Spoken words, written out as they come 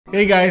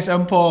Hey guys,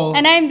 I'm Paul.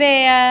 And I'm Bea,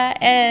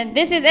 and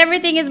this is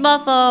Everything is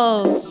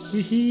Boffo.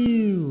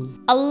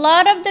 A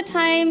lot of the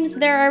times,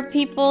 there are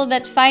people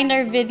that find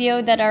our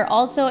video that are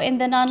also in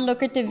the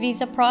non-lucrative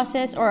visa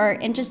process or are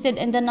interested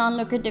in the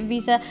non-lucrative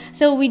visa.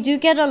 So we do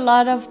get a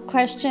lot of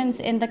questions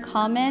in the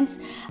comments.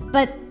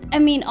 But I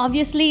mean,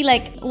 obviously,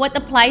 like what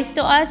applies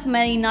to us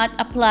may not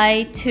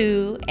apply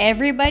to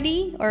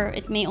everybody, or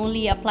it may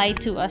only apply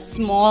to a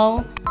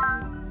small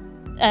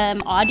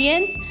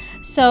audience.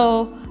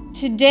 So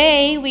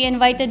today we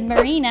invited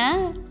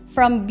Marina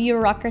from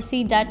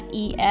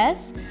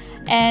bureaucracy.es,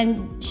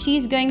 and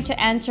she's going to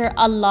answer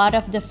a lot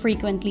of the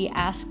frequently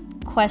asked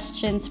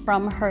questions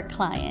from her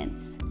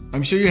clients.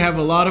 I'm sure you have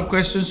a lot of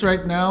questions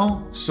right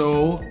now,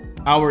 so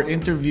our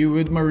interview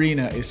with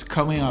Marina is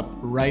coming up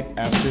right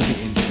after the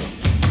intro.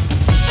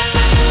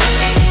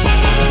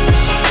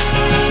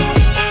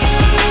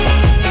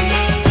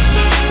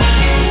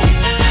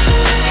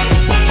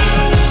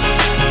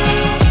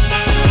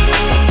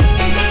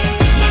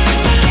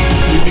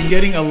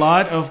 Getting a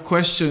lot of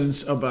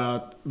questions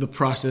about the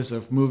process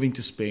of moving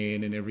to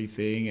Spain and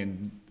everything,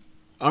 and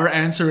our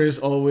answer is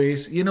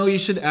always, you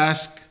should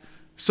ask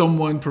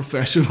someone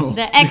professional.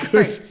 The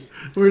experts.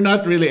 We're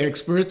not really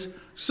experts.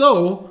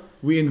 So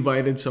we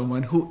invited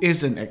someone who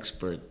is an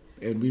expert,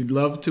 and we'd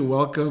love to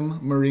welcome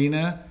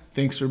Marina.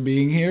 Thanks for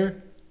being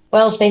here.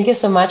 Well, thank you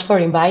so much for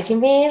inviting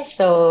me.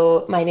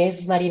 So my name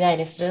is Marina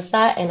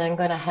Henestrosa, and I'm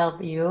going to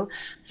help you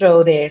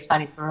through the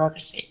Spanish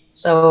bureaucracy.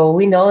 So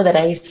we know that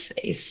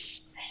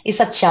it's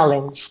a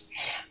challenge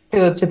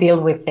to deal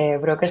with the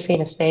bureaucracy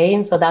in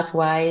Spain. So that's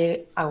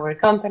why our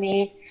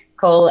company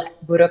called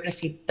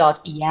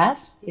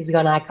bureaucracy.es is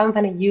going to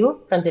accompany you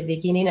from the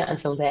beginning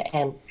until the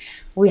end.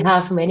 We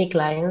have many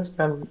clients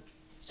from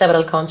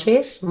several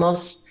countries.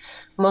 Most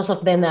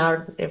of them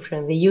are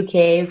from the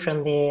UK,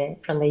 from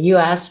the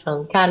US,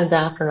 from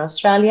Canada, from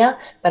Australia,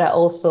 but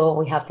also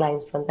we have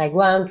clients from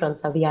Taiwan, from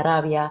Saudi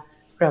Arabia,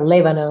 from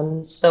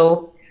Lebanon.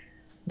 So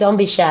don't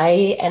be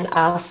shy and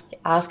ask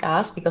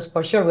us, because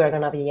for sure we're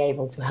going to be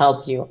able to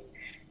help you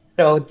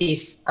through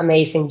this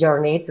amazing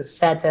journey to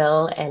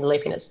settle and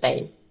live in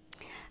Spain.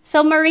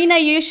 So Marina,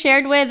 you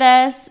shared with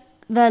us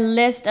the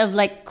list of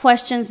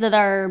questions that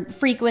are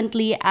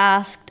frequently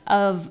asked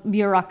of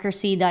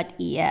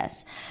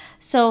bureaucracy.es.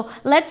 So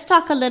let's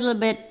talk a little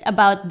bit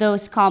about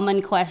those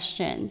common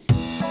questions.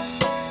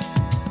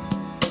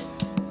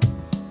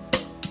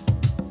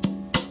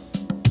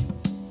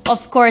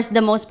 Of course,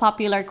 the most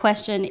popular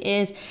question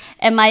is,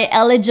 am I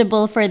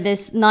eligible for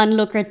this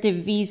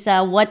non-lucrative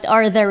visa? What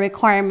are the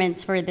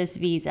requirements for this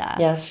visa?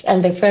 Yes,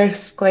 and the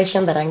first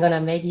question that I'm going to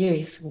make you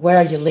is, where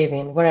are you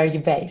living? Where are you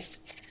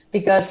based?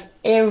 Because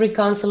every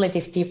consulate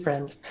is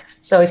different.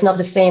 So it's not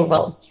the same.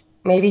 Well,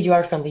 maybe you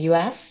are from the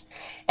US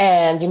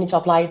and you need to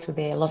apply to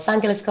the Los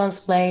Angeles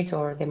consulate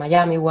or the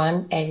Miami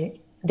one.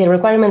 The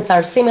requirements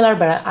are similar,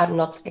 but are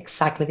not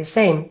exactly the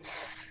same.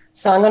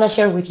 So I'm going to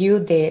share with you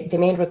the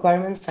main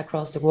requirements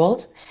across the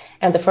world.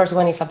 And the first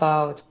one is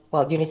about,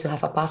 you need to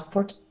have a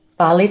passport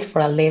valid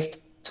for at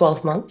least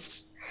 12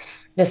 months.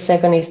 The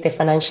second is the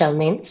financial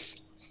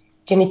means.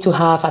 You need to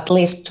have at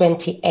least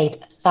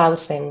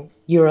 28,000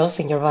 euros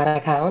in your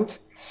bank account,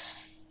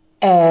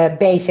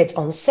 based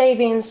on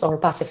savings or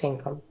passive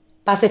income.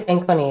 Passive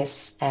income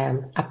is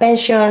a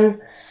pension,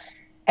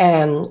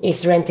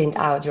 is renting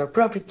out your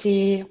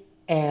property,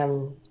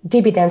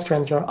 dividends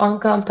from your own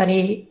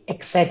company,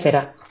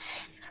 etc.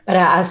 But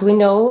as we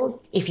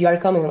know, if you are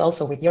coming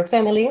also with your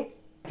family,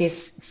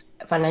 these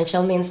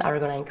financial means are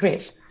going to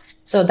increase.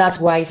 So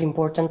that's why it's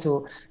important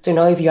to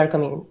know if you are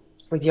coming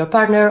with your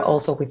partner,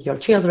 also with your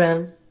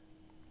children.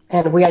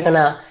 And we are going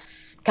to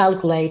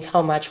calculate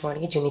how much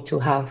money you need to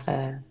have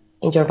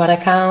in your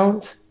bank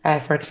account,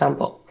 for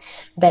example.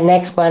 The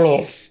next one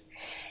is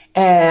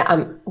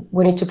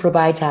we need to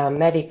provide a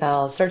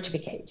medical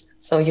certificate.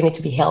 So you need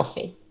to be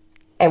healthy.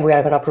 And we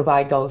are going to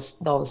provide those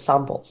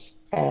samples.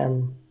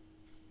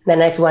 The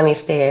next one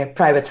is the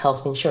private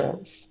health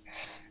insurance.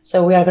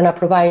 So we are going to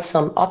provide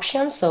some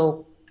options.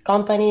 So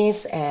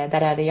companies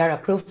that they are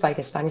approved by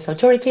the Spanish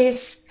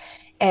authorities,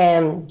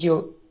 and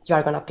you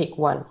are going to pick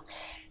one.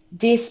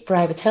 This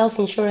private health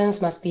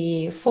insurance must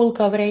be full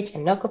coverage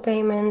and no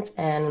co-payment,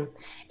 and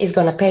is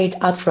going to pay it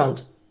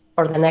upfront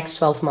for the next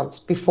 12 months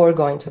before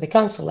going to the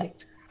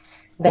consulate.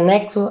 The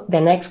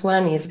next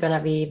one is going to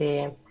be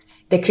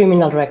the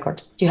criminal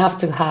record. You have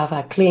to have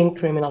a clean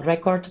criminal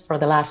record for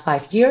the last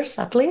 5 years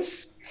at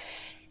least.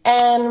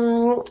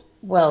 And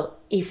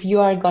if you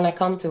are going to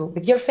come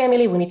with your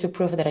family, we need to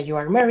prove that you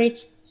are married,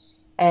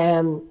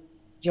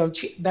 your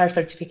birth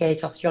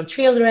certificate of your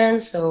children,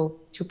 so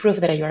to prove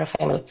that you are a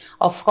family.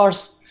 Of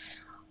course,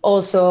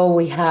 also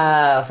we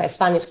have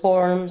Spanish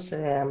forms,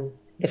 the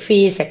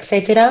fees,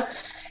 etc.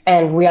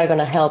 And we are going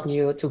to help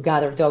you to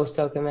gather those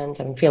documents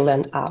and fill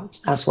them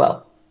out as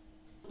well.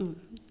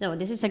 So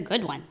this is a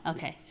good one.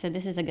 Okay, so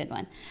this is a good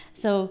one.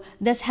 So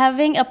does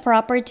having a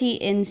property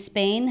in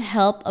Spain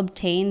help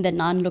obtain the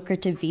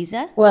non-lucrative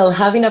visa? Well,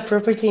 having a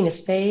property in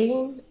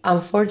Spain,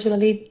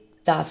 unfortunately,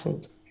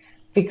 doesn't.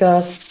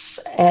 because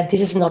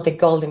this is not the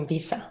golden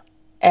visa.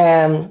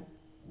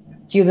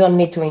 You don't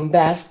need to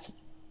invest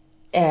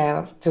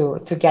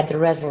to get the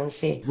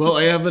residency. Well,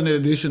 I have an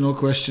additional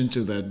question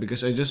to that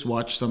because I just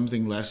watched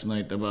something last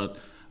night about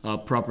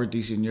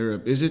properties in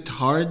Europe. Is it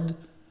hard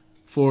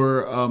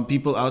for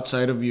people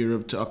outside of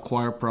Europe to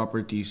acquire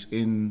properties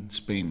in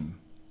Spain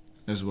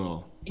as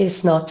well?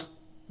 It's not.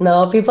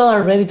 No, people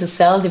are ready to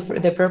sell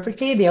the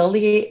property. The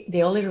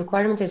only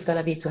requirement is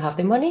gonna be to have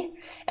the money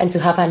and to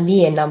have an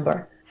NIE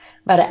number.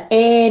 But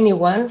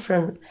anyone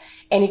from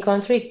any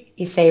country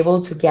is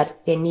able to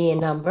get the NIE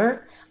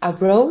number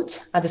abroad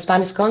at the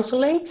Spanish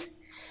consulate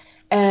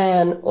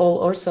and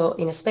also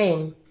in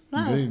Spain.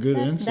 Wow, Very good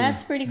answer.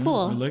 that's pretty Yeah,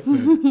 cool. I like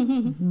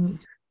that.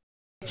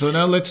 So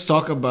now let's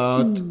talk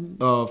about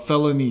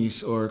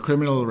felonies or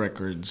criminal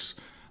records.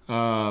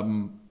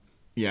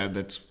 Yeah,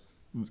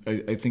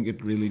 I think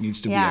it really needs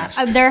to be Yeah,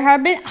 asked. there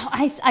have been.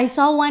 I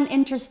saw one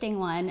interesting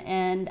one,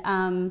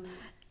 and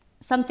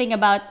something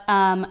about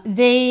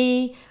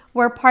they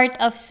were part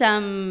of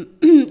some.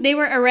 They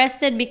were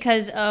arrested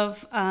because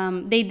of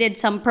they did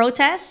some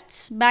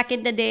protests back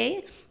in the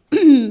day.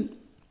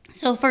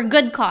 So for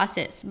good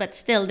causes, but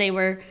still they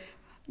were,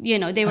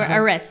 they were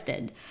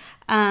arrested.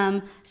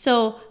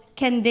 So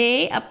can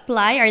they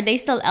apply? Are they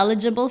still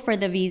eligible for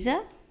the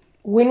visa?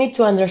 We need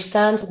to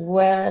understand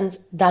when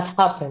that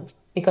happened,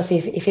 because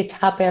if it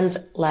happened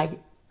like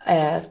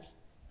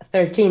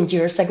 13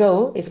 years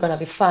ago, it's going to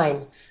be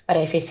fine. But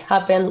if it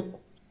happened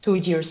 2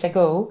 years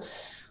ago,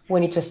 we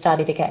need to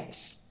study the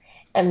case.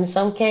 And in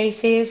some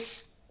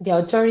cases, the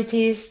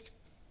authorities,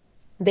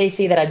 they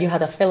see that you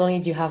had a felony,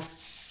 you have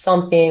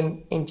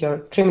something in your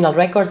criminal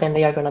record, and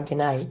they are going to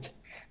deny it.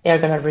 They are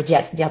going to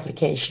reject the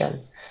application.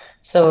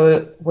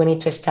 So we need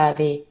to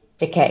study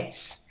the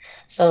case.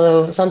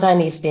 So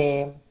sometimes it's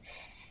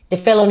the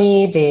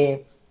felony,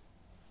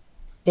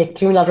 the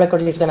criminal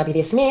record is going to be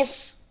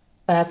dismissed,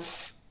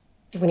 but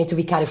we need to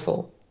be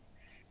careful.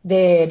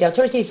 The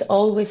authorities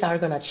always are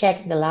going to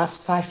check the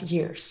last 5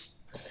 years.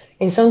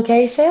 In some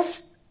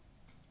cases,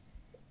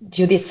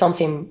 you did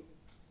something,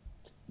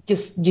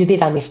 you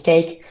did a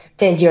mistake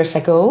 10 years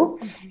ago,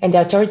 and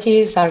the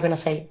authorities are going to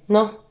say,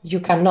 no,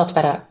 you cannot,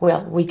 but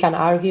well, we can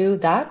argue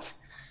that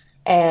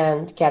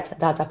and get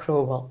that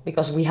approval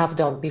because we have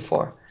done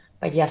before.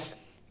 But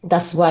yes,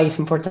 that's why it's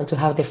important to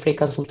have the free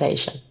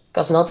consultation,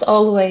 because not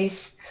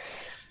always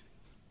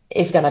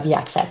it's going to be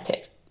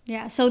accepted.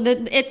 Yeah, so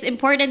it's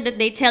important that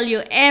they tell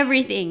you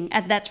everything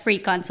at that free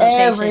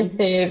consultation.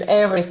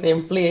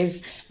 Everything,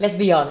 please. Let's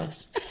be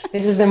honest.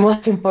 This is the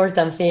most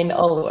important thing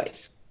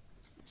always.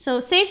 So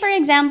say, for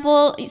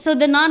example, so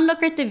the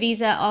non-lucrative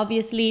visa,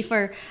 obviously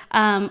for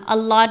a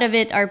lot of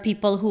it are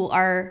people who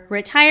are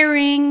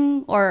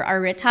retiring or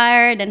are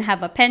retired and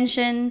have a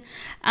pension.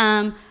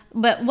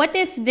 But what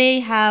if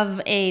they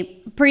have a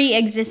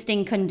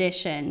pre-existing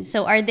condition?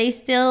 So are they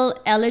still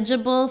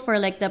eligible for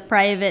like the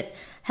private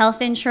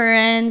health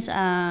insurance?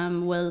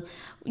 Will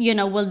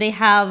they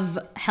have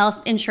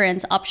health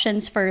insurance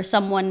options for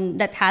someone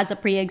that has a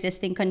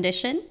pre-existing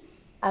condition?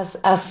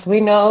 As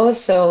we know,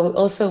 so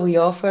also we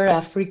offer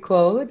a free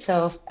quote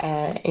of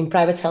in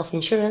private health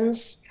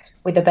insurance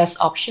with the best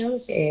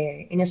options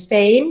in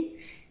Spain,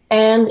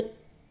 and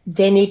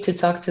they need to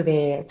talk to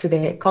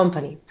the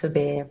company, to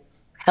the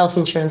health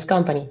insurance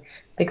company,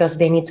 because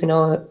they need to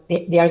know,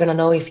 they are going to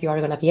know if you are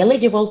going to be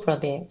eligible for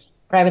the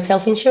private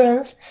health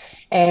insurance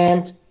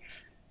and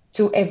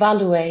to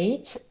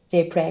evaluate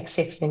the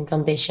pre-existing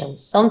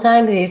conditions.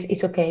 Sometimes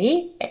it's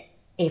okay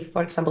if,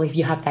 for example, if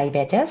you have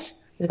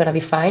diabetes, it's going to be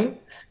fine.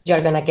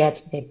 You're going to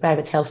get the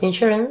private health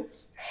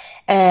insurance.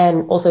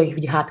 And also if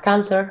you had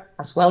cancer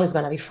as well, it's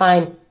going to be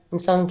fine. In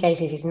some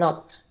cases, it's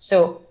not.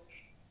 So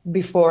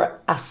before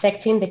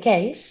accepting the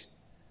case,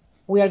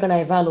 we are going to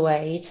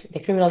evaluate the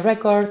criminal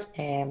record,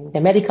 the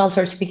medical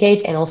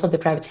certificate, and also the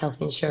private health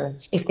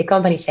insurance. If the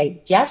company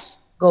say,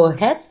 yes, go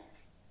ahead,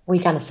 we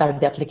can start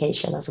the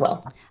application as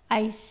well.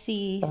 I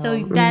see.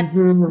 So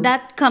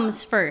that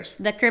comes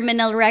first. The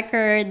criminal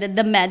record,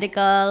 the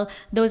medical,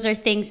 those are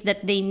things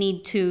that they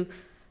need to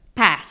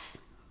pass.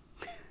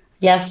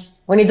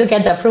 Yes, we need to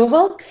get the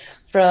approval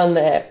from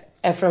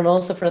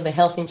the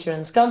health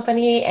insurance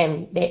company,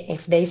 and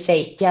if they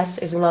say yes,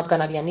 it's not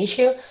going to be an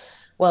issue,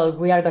 well,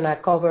 we are going to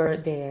cover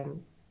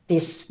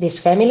this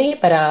family,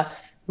 but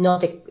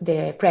not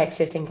the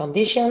pre-existing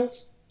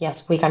conditions.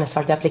 Yes, we can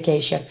start the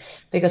application,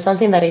 because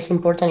something that is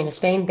important in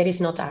Spain, there is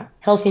not a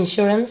health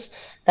insurance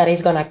that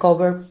is going to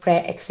cover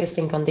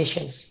pre-existing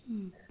conditions.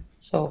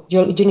 So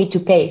you need to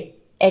pay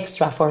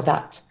extra for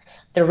that.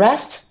 The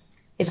rest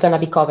is going to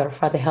be covered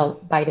by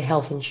the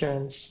health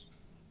insurance,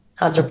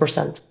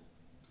 100%.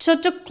 So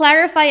to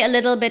clarify a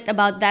little bit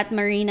about that,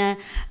 Marina,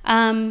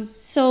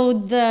 so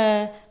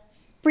the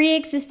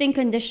pre-existing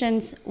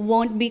conditions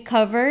won't be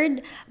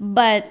covered,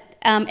 but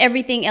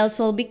everything else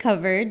will be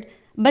covered.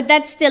 But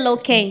that's still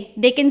okay.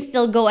 They can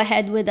still go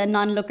ahead with a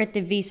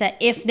non-lucrative visa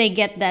if they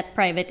get that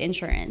private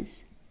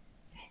insurance.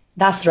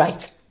 That's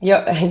right.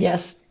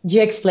 Yes,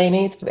 you explain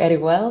it very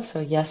well.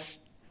 So yes,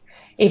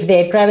 if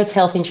the private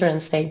health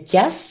insurance say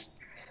yes,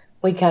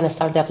 we can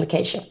start the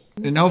application.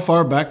 And how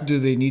far back do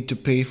they need to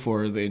pay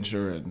for the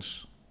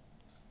insurance?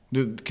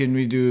 Can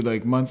we do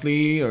like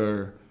monthly,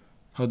 or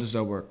how does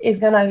that work? It's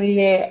gonna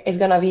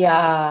be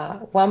a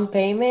one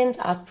payment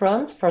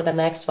upfront for the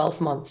next 12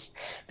 months,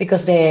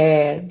 because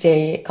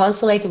the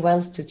consulate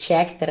wants to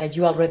check that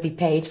you already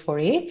paid for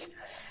it,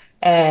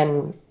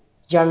 and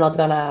you're not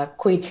gonna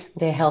quit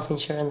the health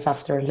insurance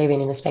after living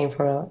in Spain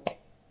for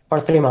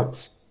 3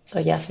 months. So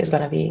yes, it's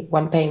gonna be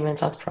one payment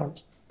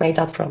upfront, made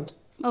upfront.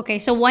 Okay,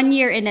 so 1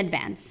 year in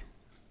advance.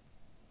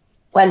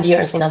 1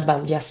 year in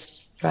advance,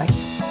 yes, right.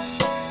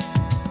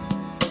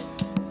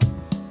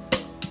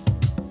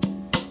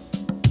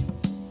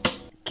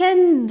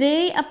 Can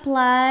they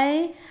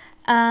apply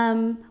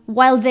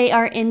while they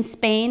are in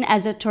Spain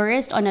as a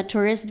tourist on a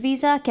tourist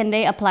visa? Can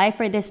they apply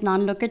for this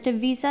non-lucrative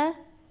visa?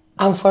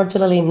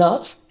 Unfortunately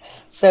not.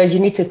 So you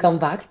need to come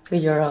back to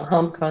your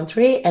home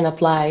country and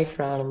apply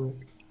from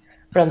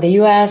the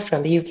US,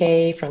 from the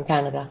UK, from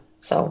Canada.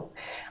 So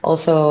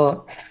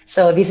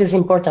this is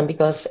important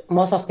because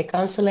most of the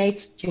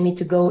consulates, you need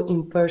to go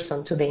in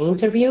person to the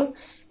interview,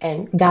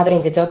 and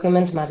gathering the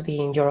documents must be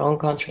in your own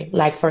country.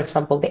 Like, for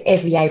example, the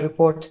FBI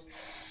report,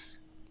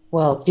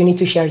 well, you need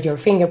to share your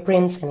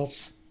fingerprints, and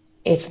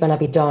it's gonna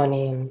be done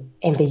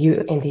in the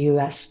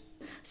US.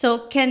 So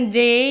can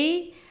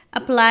they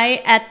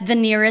apply at the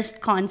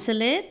nearest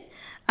consulate?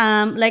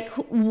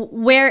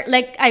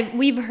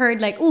 We've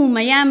heard like, oh,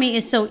 Miami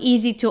is so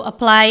easy to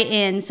apply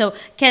in. So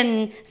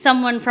can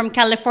someone from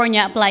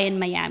California apply in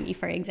Miami,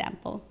 for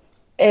example?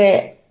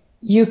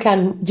 You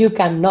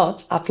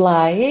cannot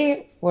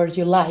apply where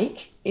you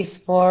like.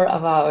 It's more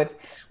about,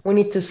 we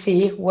need to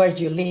see where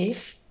you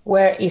live,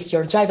 where is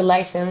your driver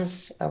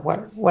license,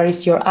 where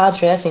is your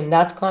address in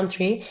that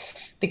country,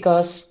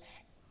 because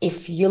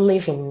if you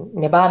live in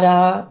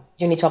Nevada,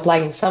 you need to apply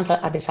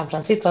at the San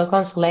Francisco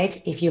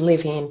consulate. If you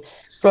live in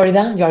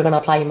Florida, you are going to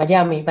apply in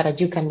Miami, but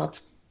you cannot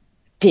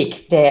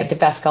pick the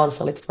best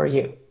consulate for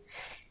you.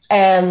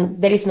 And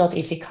there is not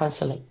easy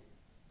consulate,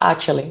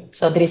 actually.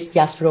 So there is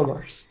just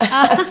rumors.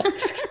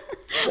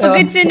 So,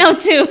 good to know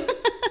too.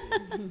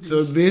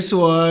 So this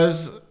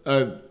was,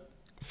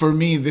 for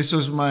me, this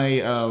was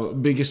my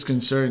biggest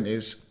concern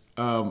is,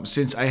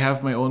 since I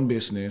have my own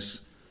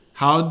business,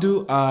 how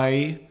do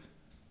I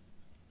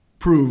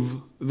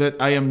prove that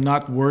I am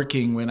not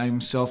working when I'm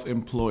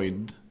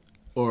self-employed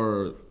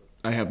or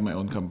I have my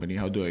own company?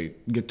 How do I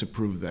get to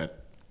prove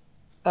that?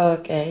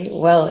 Okay,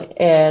 well,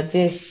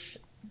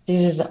 this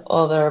is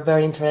another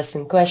very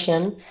interesting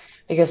question,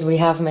 because we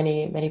have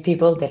many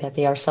people that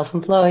they are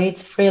self-employed,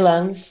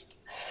 freelance,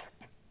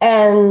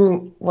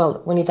 and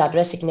well, we need a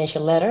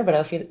resignation letter, but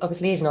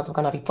obviously it's not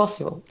going to be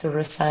possible to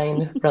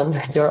resign from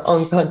your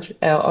own country,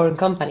 own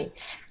company.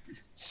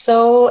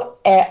 So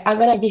I'm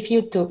going to give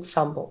you two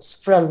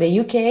examples from the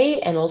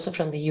UK and also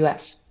from the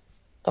US.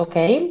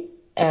 Okay,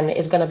 and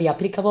it's going to be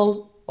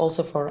applicable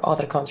also for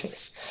other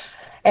countries.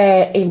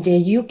 In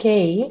the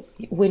UK,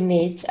 we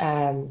need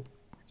a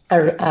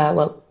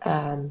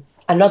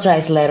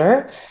notarized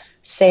letter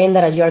saying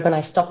that you are going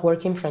to stop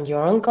working from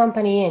your own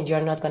company, and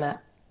you're not going to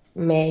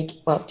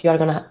you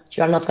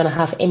are not going to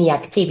have any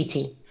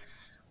activity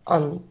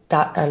on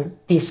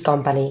this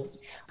company.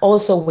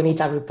 Also, we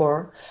need a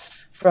report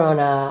from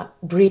a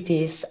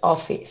British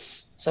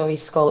office, so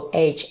it's called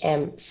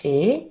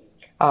HMCR,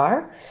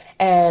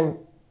 and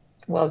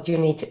well, you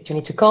need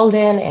to call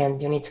them,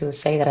 and you need to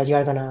say that you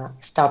are going to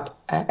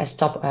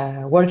stop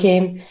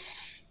working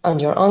on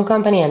your own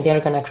company, and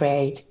they're going to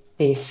create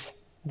this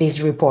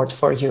report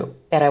for you.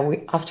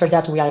 After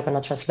that, we are going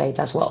to translate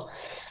as well.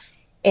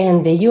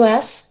 In the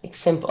US, it's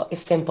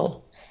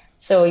simple.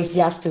 So it's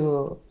just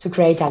to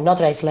create a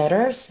notarized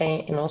letter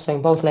saying, and also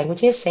in both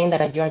languages, saying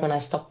that you are going to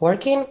stop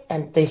working,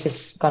 and this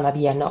is going to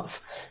be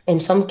enough. In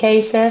some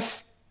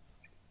cases,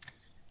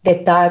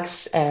 the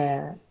tax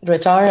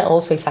return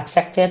also is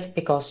accepted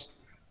because,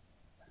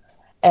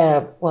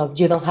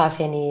 you don't have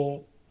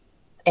any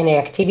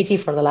activity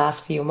for the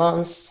last few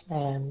months.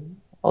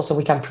 Also,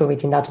 we can prove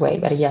it in that way.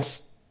 But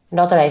yes,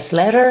 notarized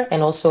letter,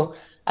 and also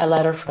a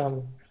letter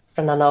from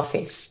an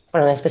office,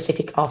 from a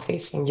specific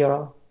office in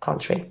your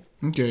country.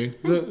 Okay.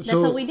 That's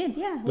what we did,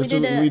 yeah. We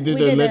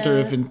did a letter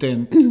of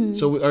intent.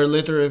 So our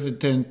letter of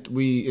intent,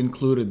 we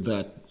included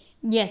that.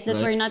 Yes, that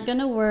we're not going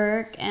to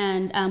work,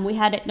 and we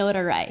had it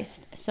notarized.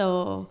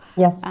 So,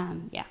 yes.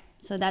 Yeah.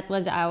 So that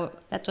was how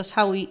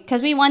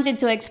because we wanted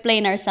to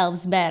explain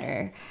ourselves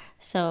better.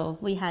 So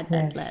we had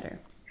that letter.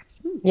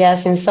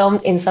 Yes, in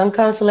some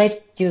consulates,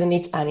 you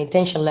need an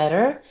intention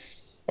letter,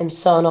 and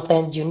some of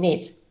them you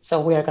need. So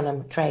we are going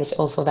to create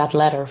also that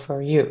letter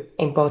for you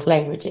in both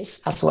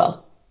languages as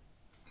well.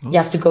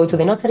 Just to go to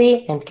the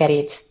notary and get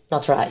it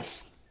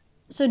notarized.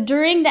 So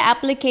during the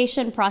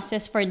application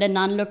process for the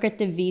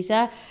non-lucrative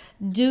visa,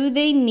 do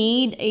they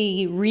need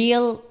a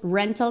real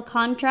rental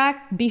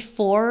contract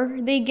before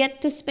they get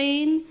to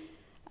Spain?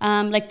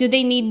 Do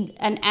they need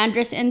an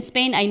address in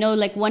Spain? I know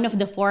one of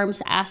the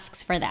forms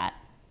asks for that.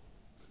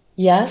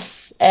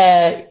 Yes,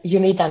 you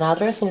need an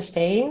address in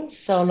Spain.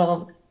 So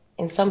no,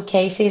 in some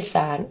cases,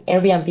 an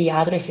Airbnb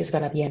address is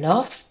going to be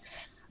enough.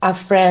 A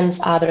friend's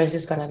address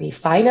is going to be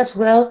fine as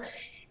well.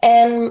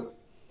 And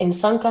in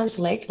some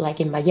consulates, like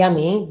in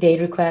Miami, they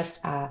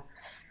request a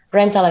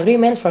rental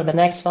agreement for the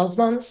next 12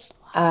 months,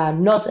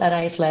 not a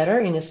nice letter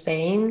in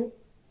Spain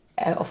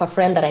of a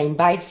friend that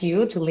invites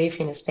you to live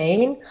in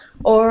Spain,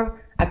 or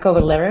a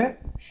cover letter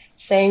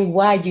saying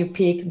why you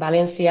pick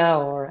Valencia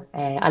or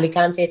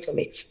Alicante to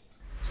live.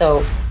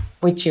 So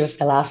we choose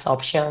the last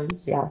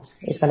options. Yes,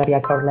 it's going to be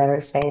a cover letter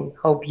saying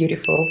how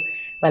beautiful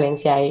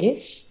Valencia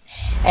is.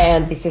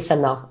 And this is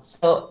enough.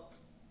 So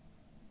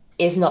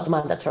it's not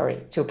mandatory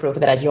to prove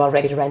that you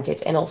already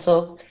rented. And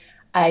also,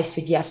 I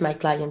suggest my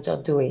client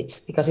don't do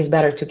it because it's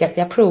better to get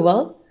the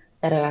approval.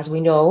 That, as we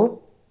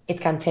know,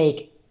 it can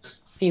take a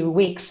few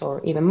weeks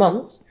or even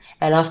months.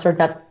 And after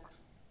that,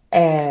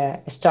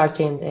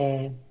 starting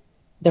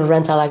the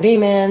rental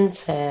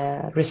agreement,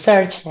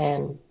 research,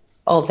 and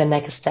all the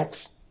next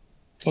steps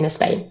in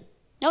Spain.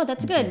 Oh,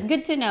 that's good.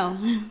 Good to know.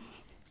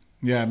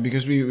 Yeah,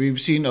 because we've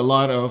seen a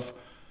lot of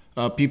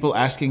people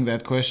asking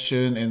that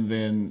question, and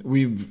then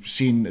we've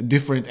seen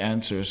different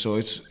answers. So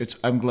it's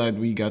I'm glad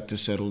we got to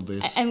settle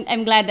this.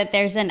 I'm glad that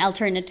there's an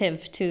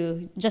alternative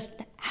to just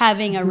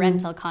having a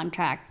rental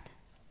contract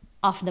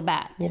off the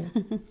bat. Yeah.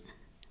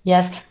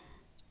 Yes.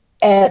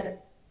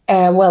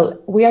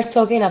 Well, we are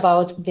talking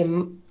about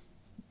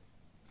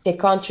the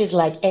countries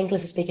like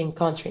English-speaking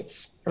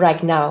countries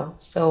right now.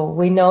 So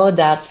we know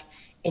that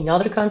in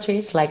other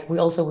countries, like we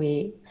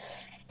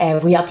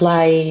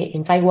apply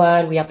in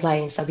Taiwan, we apply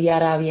in Saudi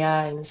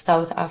Arabia, in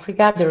South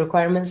Africa, the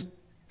requirements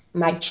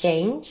might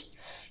change,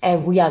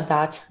 and we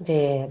adapt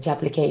the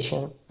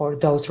application for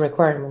those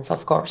requirements,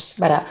 of course.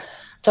 But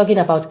talking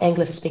about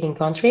English-speaking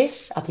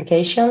countries,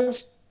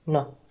 applications,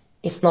 no,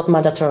 it's not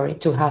mandatory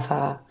to have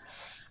a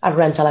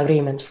rental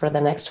agreement for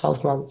the next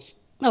 12 months.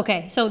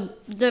 Okay, so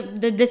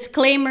the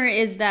disclaimer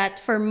is that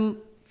for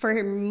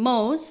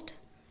most,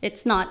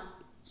 it's not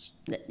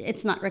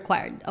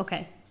required.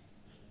 Okay.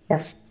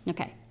 Yes.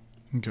 Okay.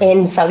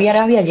 In Saudi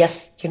Arabia,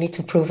 yes, you need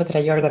to prove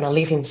that you're going to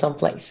live in some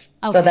place.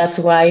 Okay. So that's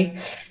why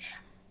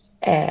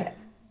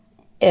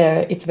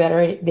it's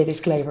better the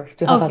disclaimer,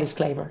 to have a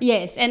disclaimer.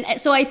 Yes, and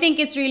so I think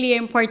it's really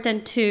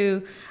important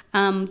to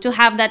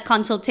have that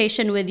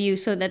consultation with you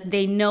so that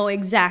they know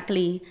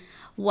exactly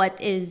what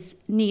is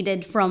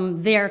needed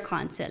from their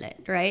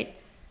consulate, right?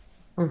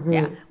 Mm-hmm.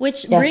 Yeah,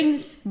 which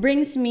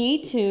brings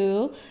me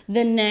to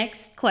the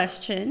next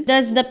question.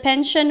 Does the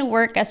pension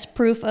work as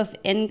proof of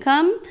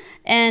income,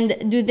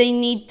 and do they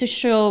need to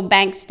show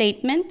bank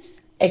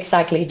statements?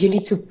 Exactly. You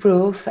need to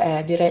prove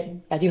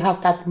that you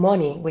have that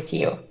money with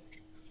you.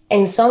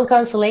 In some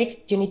consulates,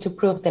 you need to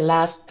prove the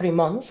last 3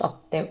 months of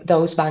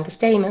those bank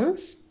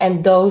statements,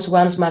 and those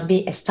ones must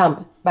be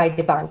stamped by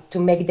the bank to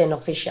make them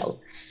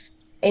official.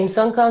 In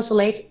some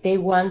consulates, they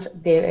want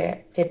the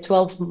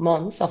 12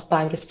 months of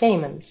bank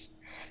statements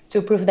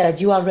to prove that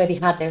you already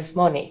had this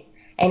money,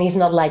 and it's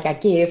not like a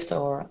gift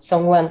or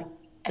someone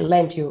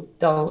lent you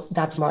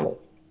that money.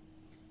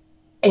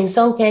 In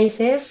some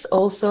cases,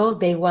 also,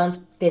 they want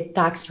the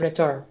tax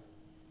return.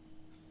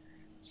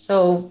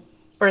 So,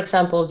 for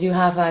example, you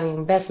have an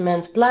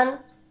investment plan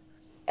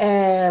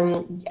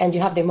and you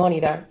have the money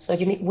there. So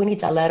we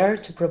need a letter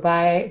to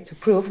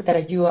prove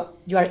that you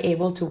are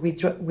able to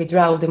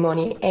withdraw the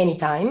money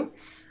anytime,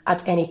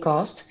 at any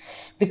cost,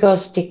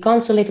 because the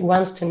consulate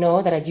wants to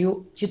know that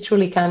you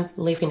truly can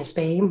live in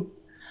Spain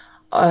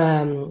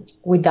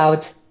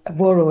without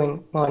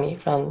borrowing money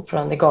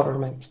from the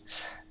government.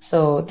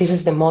 So this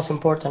is the most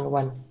important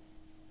one.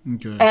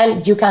 Okay.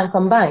 And you can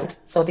combine.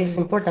 So this is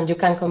important. You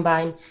can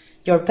combine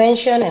your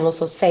pension and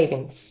also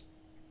savings,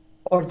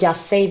 or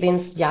just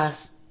savings,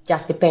 just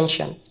the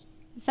pension.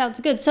 Sounds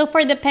good. So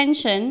for the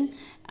pension,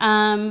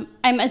 I'm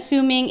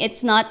assuming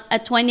it's not a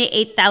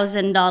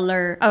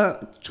 $28,000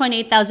 or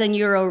 28,000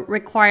 euro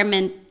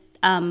requirement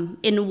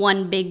in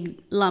one big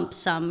lump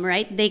sum,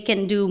 right? They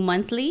can do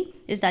monthly.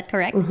 Is that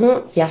correct?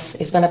 Mm-hmm. Yes,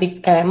 it's going to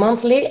be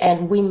monthly,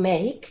 and we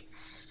make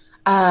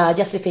a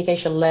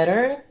justification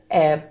letter,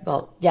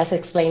 just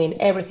explaining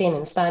everything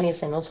in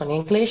Spanish and also in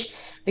English,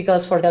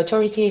 because for the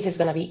authorities, it's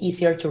going to be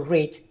easier to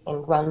read in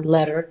one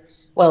letter.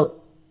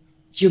 Well,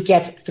 you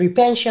get 3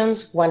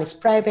 pensions. One is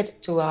private,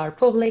 2 are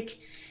public.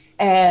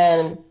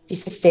 And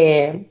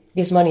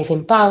this money is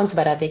in pounds,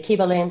 but the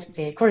equivalent,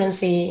 the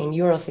currency in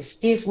euros is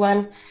this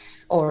one,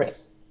 or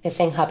the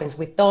same happens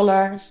with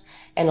dollars.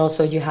 And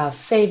also you have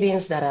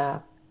savings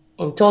that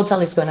in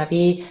total is going to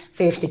be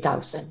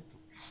 50,000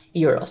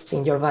 euros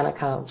in your bank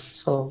account.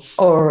 So,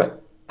 or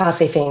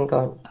passive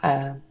income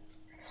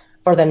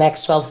for the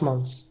next 12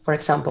 months, for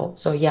example.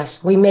 So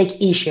yes, we make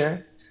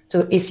easier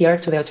to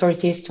the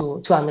authorities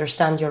to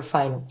understand your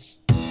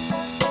finance.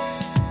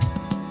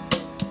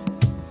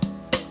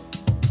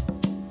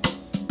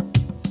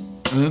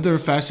 Another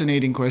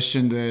fascinating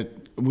question that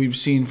we've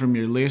seen from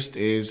your list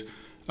is,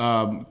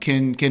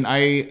 can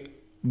I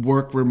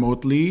work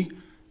remotely?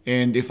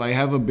 And if I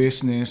have a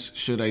business,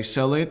 should I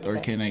sell it or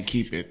can I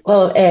keep it?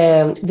 Well,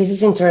 this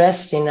is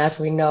interesting. As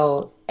we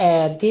know,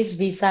 this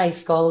visa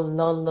is called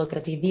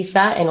Non-Lucrative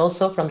Visa, and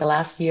also from the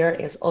last year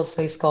is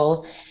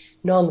called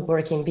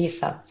non-working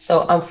visa.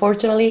 So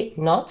unfortunately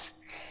not.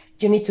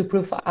 You need to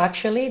prove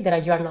actually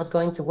that you are not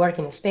going to work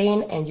in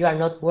Spain and you are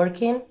not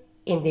working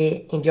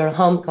in your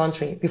home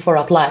country before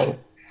applying.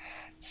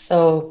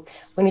 So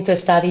we need to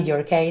study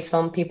your case.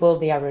 Some people,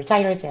 they are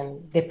retired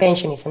and the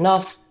pension is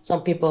enough.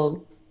 Some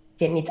people,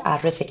 they need a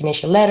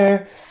resignation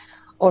letter,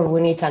 or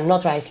we need a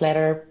notarized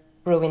letter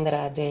proving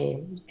that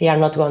they are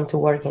not going to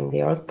work in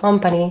their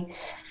company.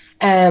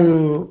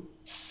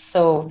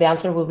 So the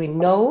answer will be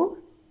no.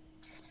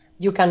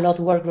 You cannot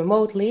work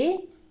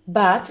remotely,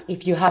 but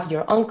if you have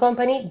your own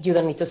company, you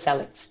don't need to sell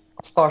it.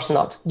 Of course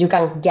not. You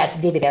can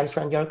get dividends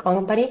from your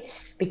company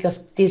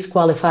because this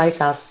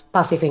qualifies as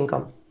passive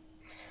income.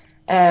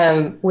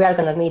 We are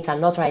going to need a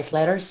notarized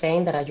letter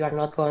saying that you are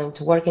not going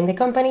to work in the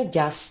company,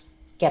 just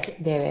get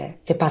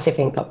the passive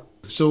income.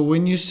 So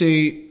when you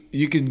say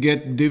you could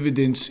get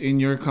dividends in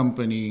your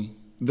company,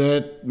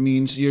 that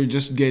means you're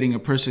just getting a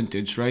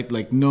percentage, right?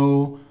 Like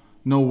no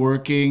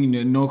working,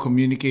 no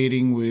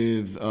communicating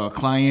with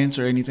clients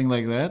or anything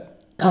like that?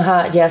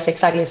 Yes,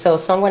 exactly. So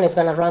someone is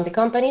going to run the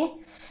company,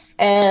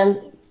 and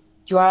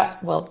you are,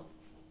 well,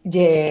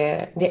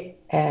 the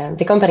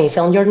company is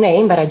on your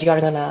name, but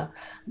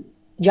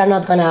you're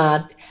not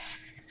gonna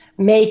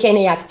make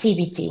any active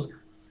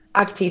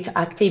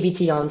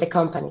activity on the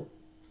company.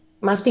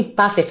 Must be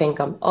passive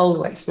income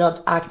always,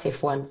 not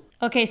active one.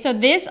 Okay, so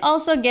this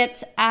also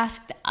gets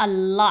asked a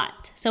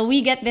lot. So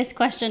we get this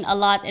question a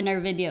lot in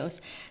our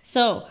videos.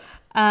 So,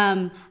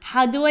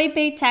 how do I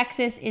pay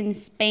taxes in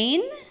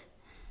Spain?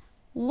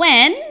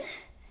 When?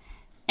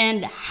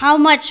 And how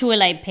much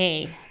will I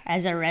pay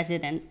as a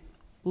resident?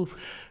 Ooh.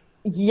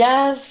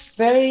 Yes,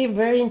 very,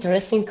 very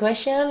interesting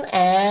question.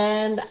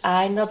 And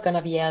I'm not going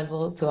to be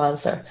able to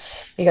answer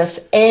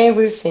because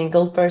every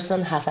single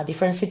person has a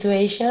different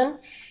situation.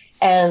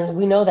 And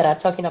we know that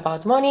talking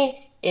about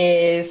money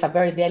is a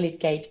very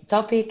delicate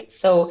topic.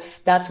 So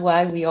that's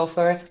why we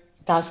offer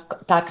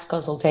tax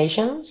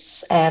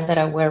consultations, and that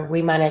are where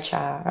we manage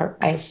a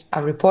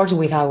report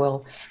with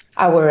our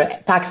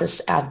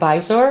taxes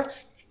advisor.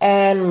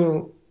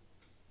 And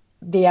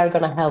they are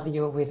going to help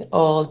you with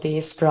all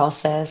this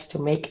process to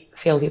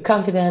feel you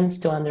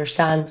confident, to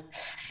understand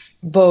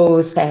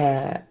both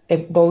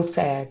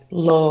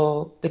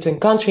law between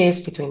countries,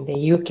 between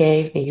the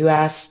UK, the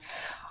US,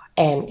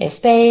 and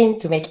Spain,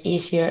 to make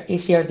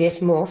easier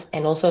this move,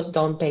 and also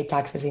don't pay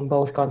taxes in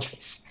both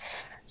countries.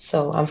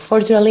 So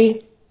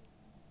unfortunately,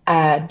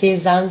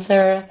 this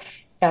answer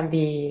can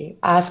be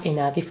asked in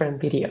a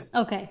different video.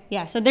 Okay,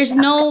 yeah. So there's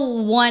no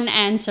one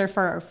answer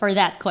for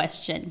that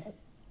question.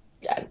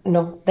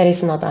 No, there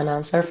is not an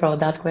answer for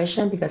that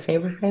question because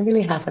every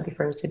family has a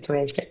different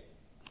situation.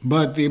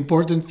 But the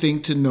important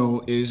thing to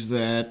know is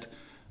that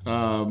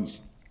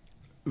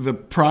the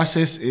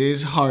process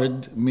is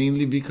hard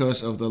mainly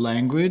because of the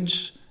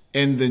language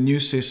and the new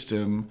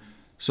system.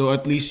 So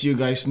at least you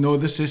guys know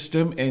the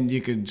system and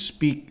you could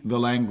speak the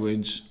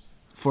language.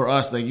 For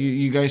us, like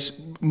you guys,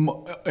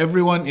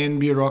 everyone in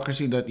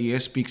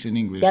bureaucracy.es speaks in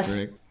English, Yes.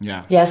 correct?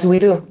 Yeah. Yes, we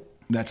do.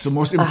 That's the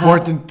most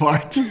important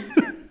part.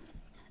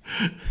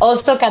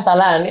 Also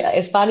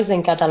Catalan, Spanish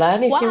and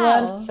Catalan if you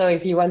Wow. want. So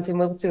if you want to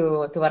move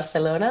to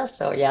Barcelona,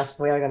 so yes,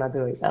 we are going to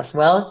do it as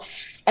well.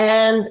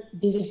 And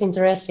this is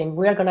interesting.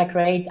 We are going to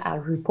create a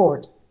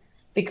report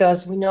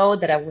because we know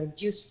that when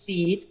you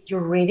see it, you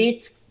read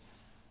it,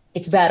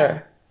 it's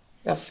better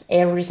because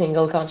every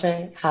single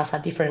country has a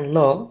different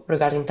law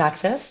regarding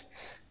taxes.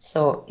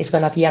 So it's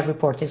going to be a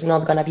report. It's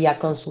not going to be a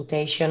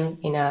consultation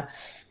in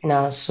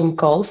a Zoom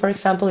call, for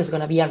example. It's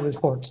going to be a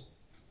report.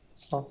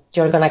 So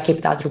you're going to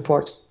keep that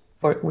report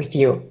with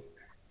you.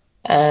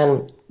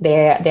 And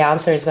the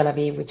answer is going to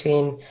be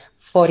between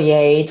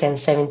 48 and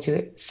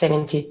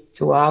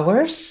 72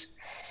 hours.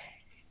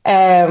 We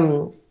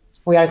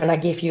are going to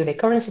give you the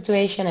current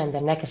situation and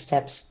the next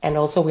steps. And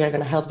also we are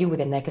going to help you with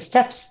the next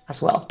steps as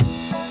well.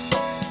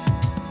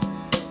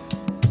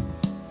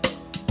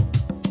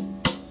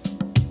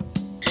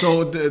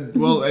 So,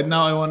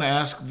 now I want to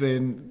ask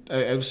then,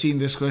 I've seen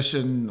this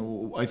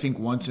question, I think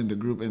once in the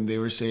group, and they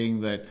were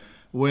saying that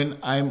when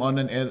I'm on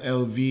an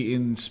LLV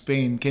in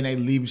Spain, can I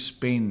leave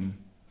Spain?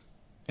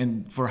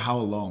 And for how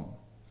long?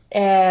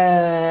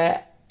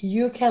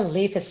 You can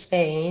leave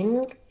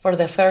Spain for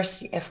the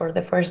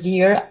first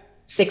year,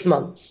 6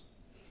 months.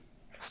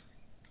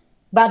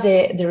 But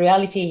the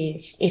reality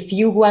is, if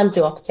you want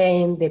to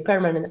obtain the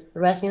permanent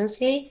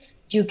residency,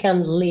 you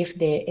can leave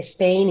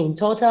Spain in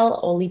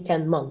total only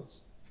 10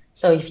 months.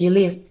 So if you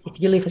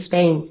leave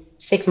Spain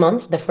 6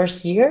 months the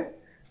first year,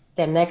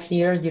 the next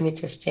year you need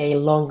to stay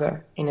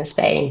longer in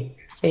Spain.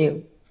 So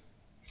you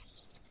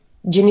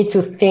need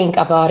to think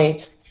about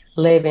it.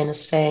 Live in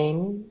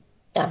Spain,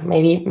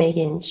 maybe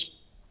in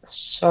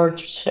short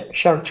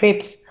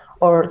trips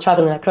or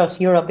traveling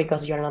across Europe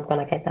because you're not going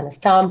to get a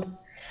stamp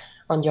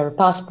on your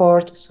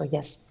passport. So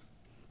yes,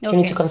 you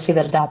need to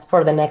consider that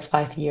for the next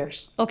 5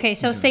 years. Okay,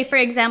 so say for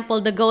example,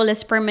 the goal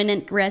is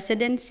permanent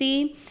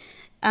residency.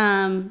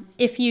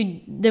 If you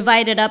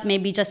divide it up,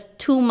 maybe just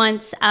 2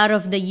 months out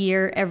of the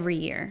year every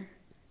year.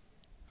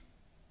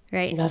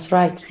 right? That's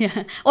right.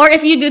 Yeah. Or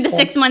if you do the Yeah.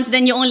 6 months,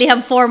 then you only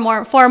have 4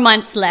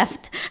 months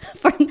left.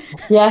 For,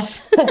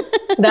 Yes,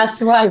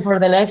 that's right for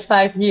the next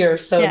 5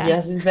 years. So yeah.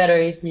 yes, it's better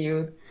if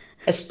you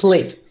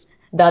split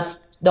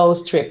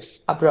those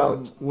trips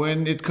abroad.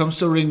 When it comes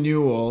to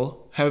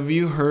renewal, have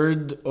you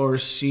heard or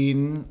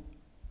seen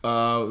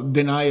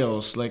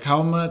denials? Like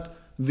how much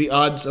the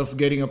odds of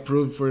getting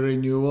approved for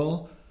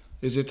renewal?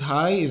 Is it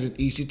high? Is it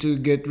easy to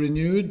get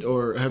renewed?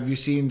 Or have you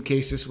seen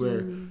cases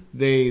where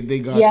they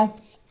got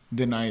Yes,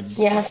 denied?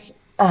 yes.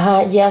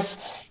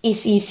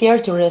 It's easier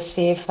to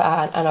receive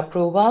an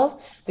approval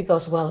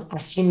because, well,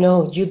 as you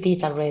know, you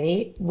did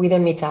already. We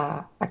don't need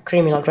a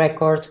criminal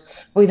record.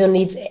 We don't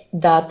need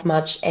that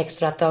much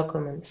extra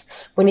documents.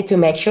 We need to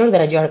make sure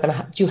that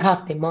you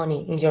have the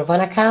money in your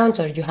bank account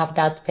or you have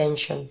that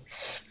pension.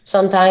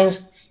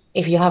 Sometimes,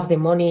 if you have the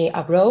money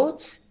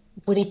abroad,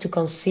 we need to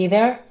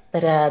consider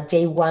that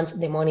they want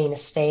the money in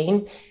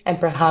Spain, and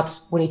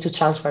perhaps we need to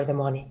transfer the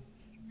money.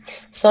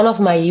 Some of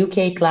my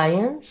UK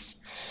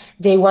clients,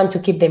 they want to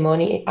keep the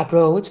money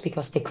abroad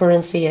because the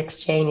currency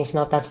exchange is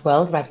not that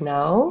well right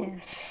now.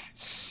 Yes.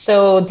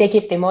 So they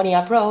keep the money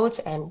abroad,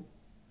 and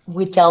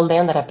we tell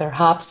them that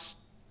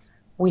perhaps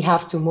we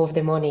have to move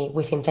the money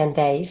within 10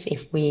 days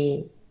if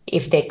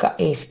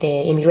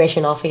the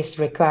immigration office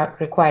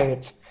require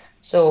it.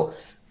 So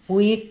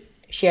we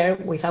share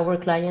with our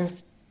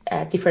clients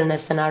different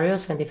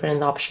scenarios and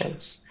different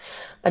options.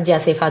 But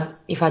yes, if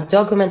a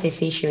document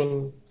is issued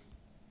in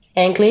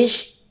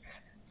English,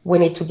 we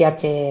need to get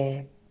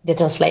the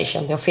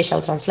translation, the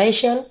official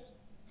translation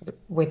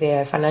with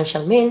the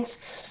financial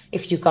means.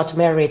 If you got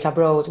married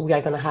abroad, we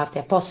are going to have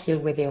the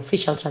apostille with the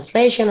official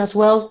translation as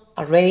well,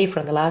 already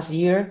from the last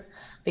year,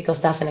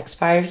 because that's an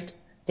expired,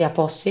 the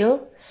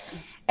apostille.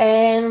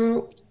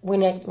 And we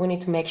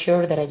need to make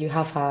sure that you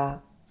have a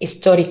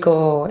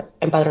histórico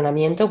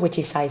empadronamiento, which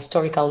is a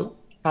historical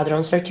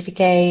padrón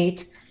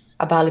certificate,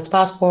 a valid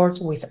passport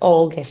with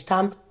all the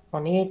stamp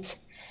on it,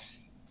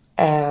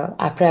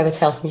 a private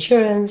health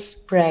insurance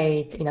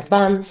paid in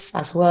advance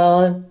as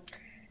well.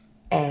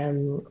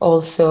 And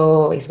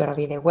also it's going to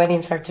be the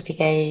wedding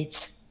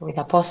certificate with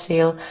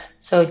apostille.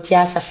 So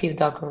just a few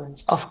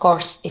documents. Of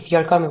course, if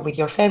you're coming with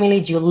your family,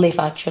 you live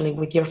actually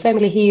with your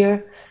family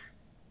here,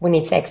 we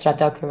need extra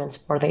documents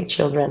for the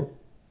children.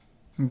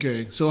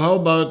 Okay. So how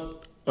about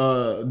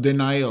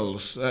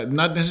denials?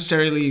 Not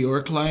necessarily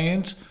your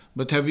clients,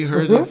 but have you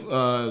heard of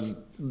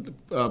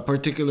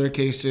particular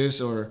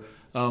cases or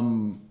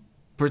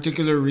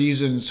particular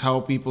reasons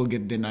how people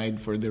get denied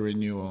for the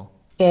renewal?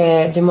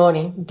 The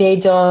money, they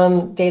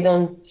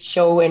don't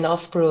show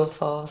enough proof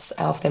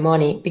of the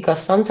money, because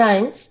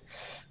sometimes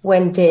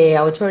when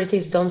the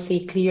authorities don't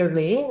see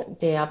clearly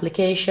the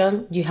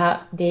application,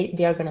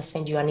 they are going to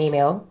send you an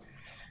email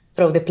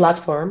through the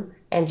platform,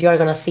 and you are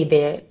going to see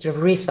the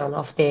reason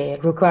of the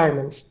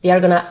requirements. They are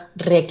going to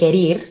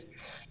requerir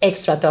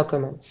extra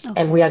documents,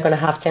 and we are going to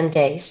have 10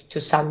 days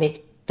to submit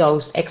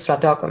those extra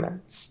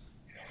documents.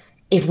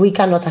 If we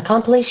cannot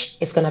accomplish,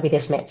 it's going to be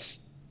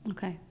dismissed.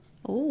 Okay.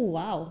 Oh,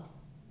 wow.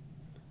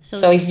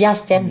 So it's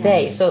just 10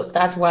 days. So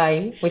that's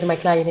why with my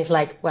client is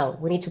like, well,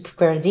 we need to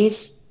prepare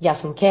this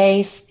just in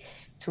case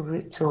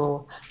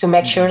to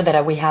make sure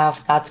that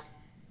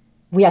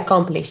we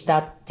accomplish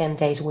that 10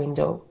 days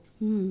window.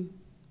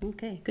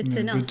 Okay, good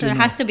to know. Good So to it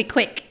know. has to be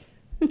quick.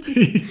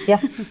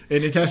 Yes.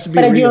 And it has to be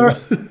But real.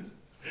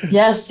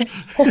 yes.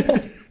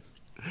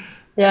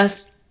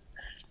 Yes.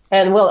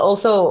 And well,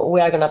 also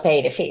we are going to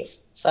pay the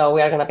fees. So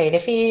we are going to pay the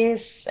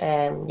fees.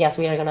 And yes,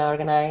 we are going to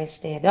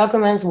organize the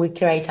documents. We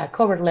create a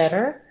cover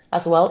letter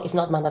as well. It's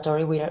not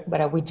mandatory,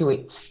 but we do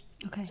it.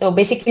 Okay. So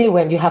basically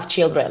when you have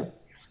children,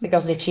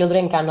 because the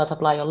children cannot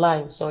apply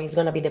online. So it's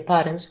going to be the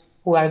parents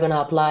who are going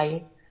to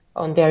apply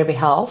on their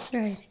behalf.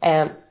 Right.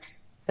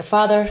 The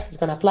father is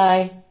going to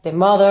apply, the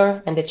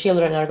mother and the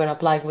children are going to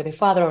apply with the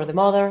father or the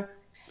mother.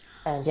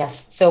 And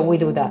yes, so we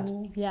do that.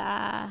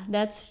 Yeah,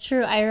 that's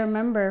true. I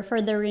remember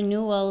for the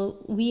renewal,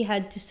 we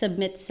had to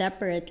submit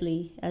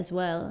separately as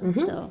well.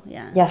 So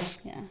yeah.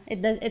 Yes. Yeah.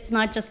 It's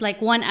not just like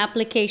one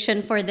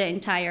application for the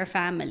entire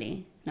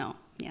family. No.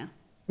 Yeah.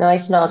 No,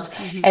 it's not.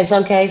 In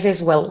some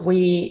cases, well,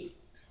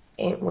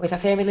 with a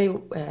family,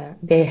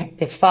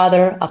 the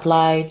father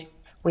applied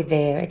with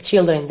their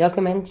children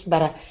documents,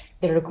 but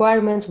the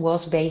requirements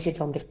was based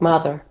on the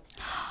mother.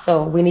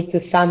 So we need to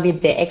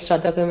submit the extra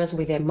documents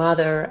with the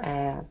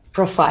mother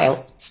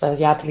profile, so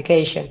the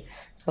application.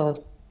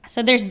 So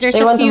there's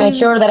they a want few. to make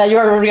sure that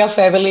you're a real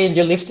family and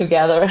you live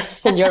together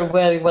and you're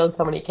very well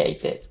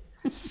communicated.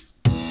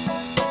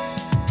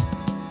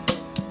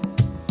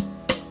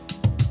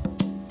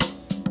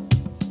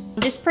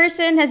 This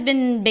person has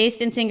been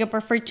based in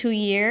Singapore for 2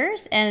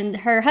 years, and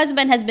her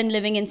husband has been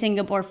living in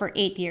Singapore for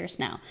 8 years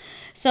now.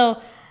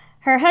 So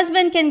her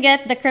husband can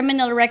get the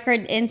criminal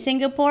record in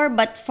Singapore,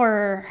 but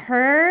for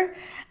her,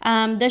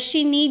 does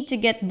she need to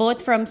get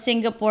both from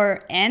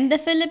Singapore and the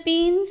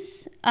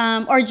Philippines,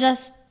 or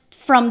just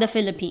from the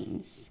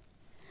Philippines?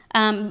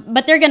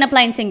 But they're going to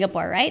apply in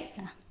Singapore, right?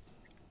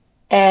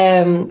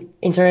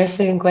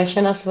 Interesting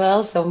question as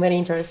well. So many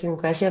interesting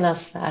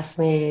questions as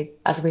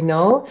we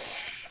know.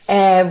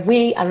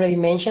 We already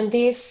mentioned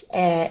this.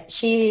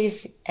 She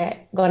is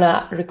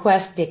gonna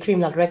request the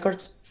criminal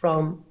records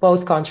from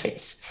both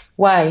countries.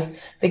 Why?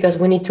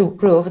 Because we need to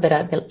prove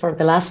that for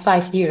the last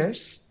 5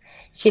 years,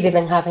 she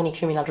didn't have any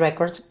criminal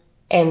records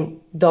in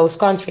those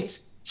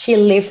countries. She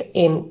lived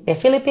in the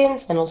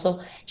Philippines, and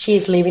also she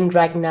is living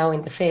right now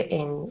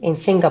in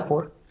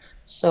Singapore.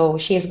 So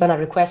she is gonna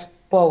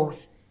request both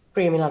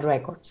criminal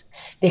records.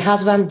 The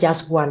husband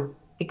just one,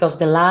 because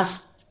the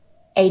last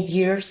 8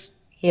 years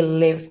he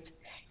lived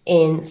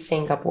in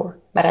Singapore,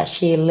 but as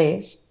she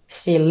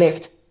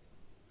lived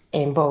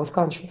in both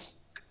countries.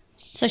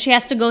 So she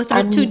has to go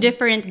through two And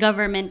different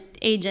government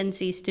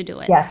agencies to do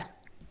it. yes,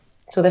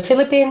 to the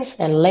Philippines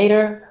and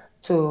later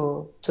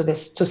to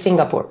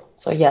Singapore.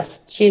 So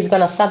yes, she's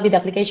gonna submit the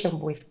application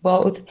with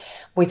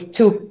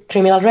two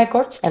criminal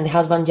records, and the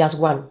husband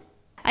just one.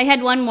 I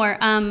had one more.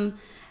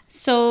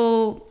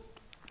 So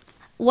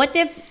what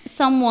if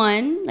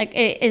someone like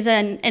is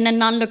in a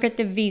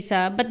non-lucrative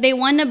visa, but they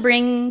want to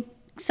bring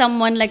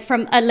someone like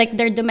from like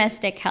their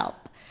domestic help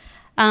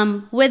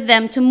with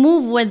them to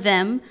move with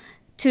them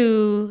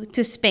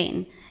to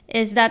Spain?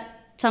 Is that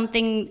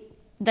something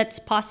that's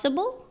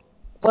possible?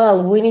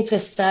 Well, we need to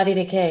study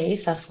the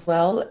case as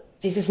well.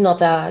 This is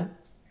not a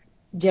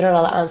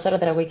general answer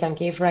that we can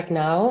give right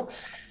now.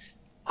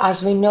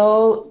 As we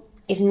know,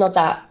 it's not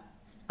a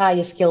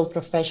high skilled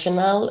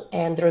professional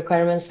and the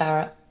requirements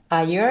are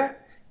higher,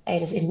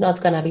 and it's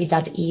not going to be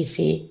that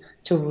easy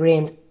to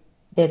bring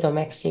the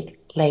domestic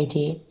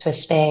lady to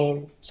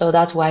Spain. So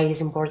that's why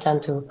it's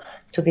important to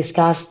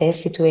discuss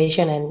this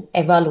situation and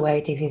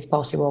evaluate if it's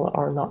possible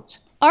or not.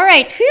 All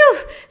right. Whew.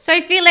 So I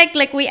feel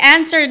like we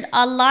answered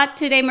a lot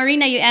today.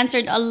 Marina, you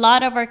answered a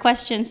lot of our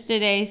questions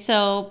today.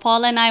 So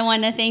Paul and I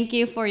want to thank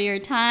you for your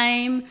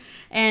time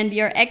and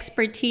your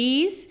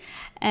expertise.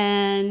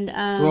 And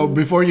Well,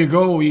 before you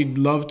go, we'd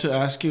love to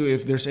ask you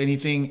if there's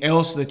anything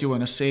else that you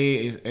want to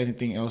say, is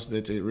anything else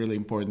that's really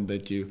important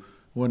that you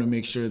want to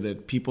make sure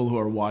that people who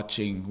are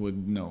watching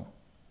would know.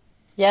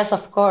 Yes,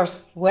 of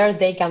course, where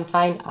they can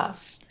find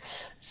us.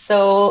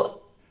 So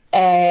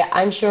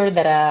I'm sure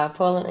that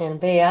Paul and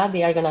Bea,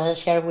 they are gonna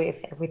share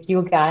with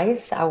you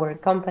guys our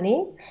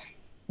company.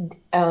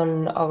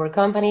 On our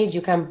company,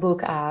 you can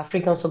book a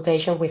free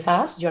consultation with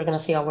us. You're gonna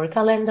see our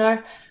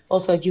calendar.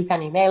 Also, you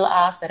can email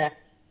us.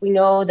 We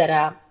know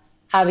that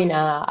having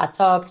a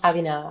talk,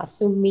 having a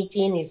Zoom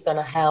meeting is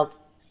gonna help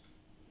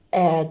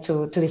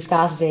to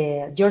discuss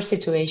your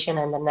situation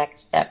and the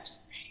next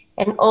steps.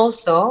 And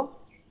also,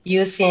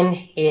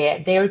 using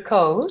their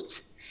code,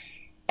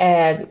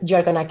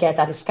 you're gonna get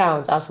a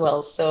discount as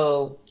well.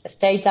 So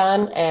stay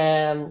tuned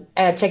and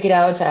check it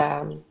out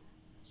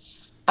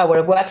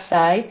our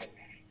website,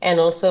 and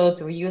also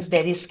to use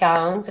the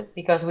discount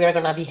because we are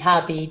gonna be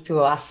happy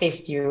to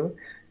assist you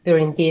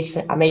during this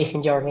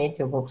amazing journey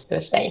to move to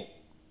Spain.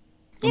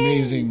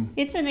 Amazing.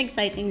 it's an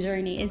exciting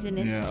journey, isn't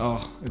it? Yeah,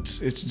 oh, it's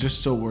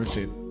just so worth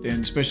it.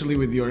 And especially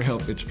with your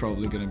help, it's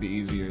probably going to be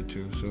easier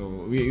too. So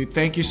we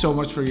thank you so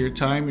much for your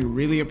time. We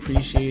really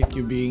appreciate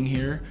you being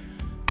here.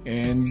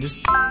 And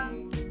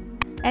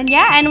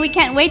yeah, and we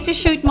can't wait to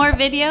shoot more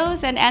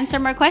videos and answer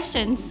more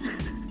questions.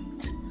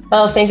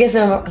 Well, thank you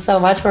so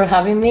much for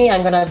having me.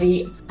 I'm gonna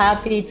be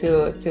happy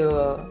to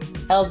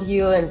help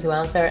you and to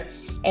answer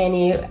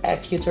any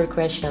future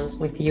questions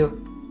with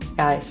you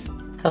guys.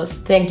 So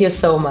thank you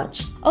so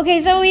much. Okay,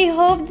 so we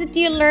hope that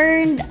you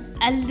learned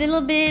a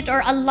little bit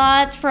or a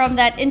lot from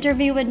that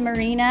interview with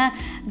Marina.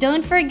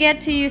 Don't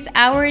forget to use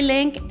our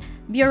link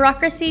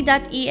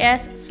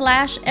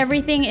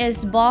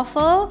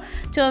bureaucracy.es/everythingisboffo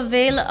to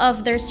avail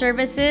of their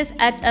services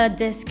at a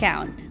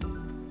discount.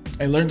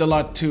 I learned a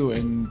lot too,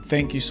 and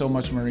thank you so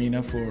much,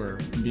 Marina, for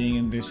being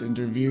in this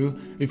interview.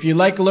 If you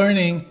like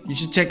learning, you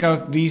should check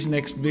out these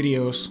next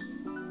videos.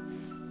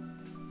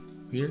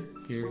 Here.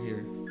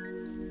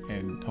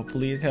 And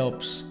hopefully it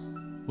helps.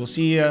 We'll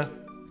see ya.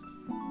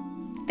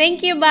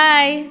 Thank you,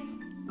 bye!